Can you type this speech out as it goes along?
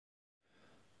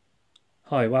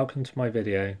Hi, welcome to my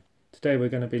video. Today we're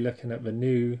going to be looking at the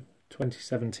new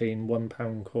 2017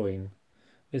 £1 coin.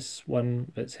 This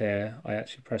one that's here I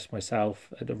actually pressed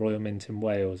myself at the Royal Mint in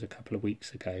Wales a couple of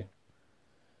weeks ago.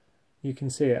 You can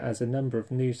see it has a number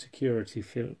of new security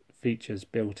features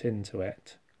built into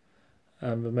it.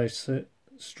 The most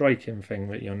striking thing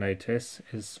that you'll notice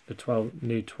is the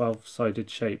new 12-sided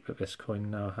shape that this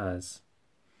coin now has.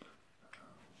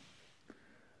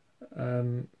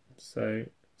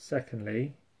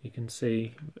 Secondly, you can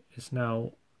see it's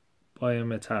now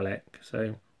bimetallic, so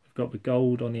we've got the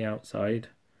gold on the outside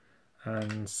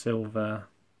and silver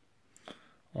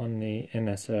on the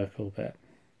inner circle bit.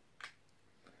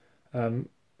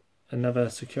 Another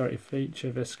security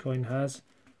feature this coin has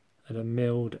are the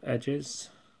milled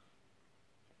edges.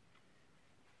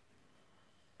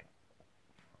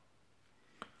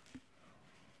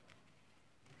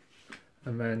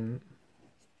 And then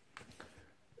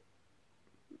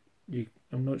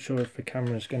I'm not sure if the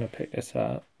camera is going to pick this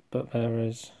up, but there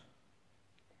is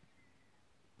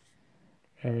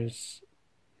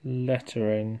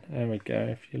lettering. There we go.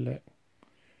 If you look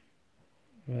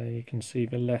there, you can see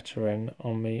the lettering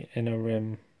on the inner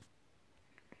rim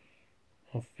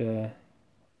of the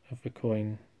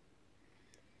coin.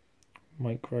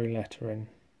 Micro lettering.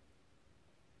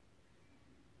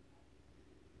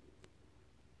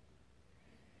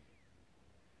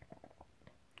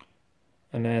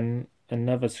 And then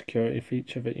another security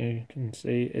feature that you can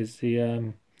see is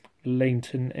the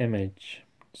latent image.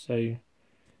 So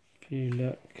if you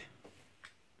look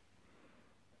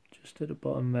just at the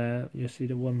bottom there, you'll see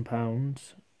the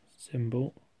 £1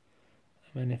 symbol,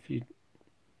 and then it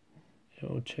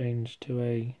will change to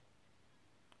a,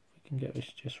 if we can get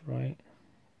this just right,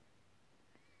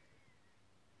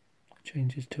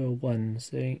 changes to a 1,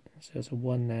 see, so there's a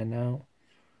 1 there now,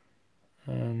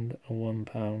 and a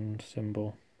 £1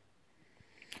 symbol.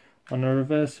 On the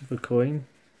reverse of the coin,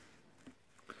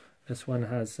 this one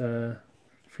has a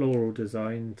floral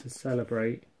design to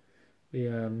celebrate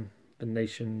the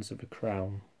nations of the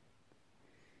crown.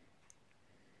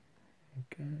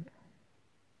 Okay.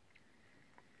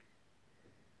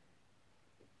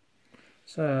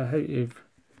 So I hope you've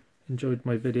enjoyed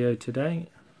my video today.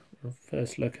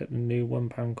 First look at the new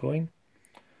 £1 coin.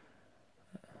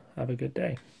 Have a good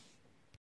day.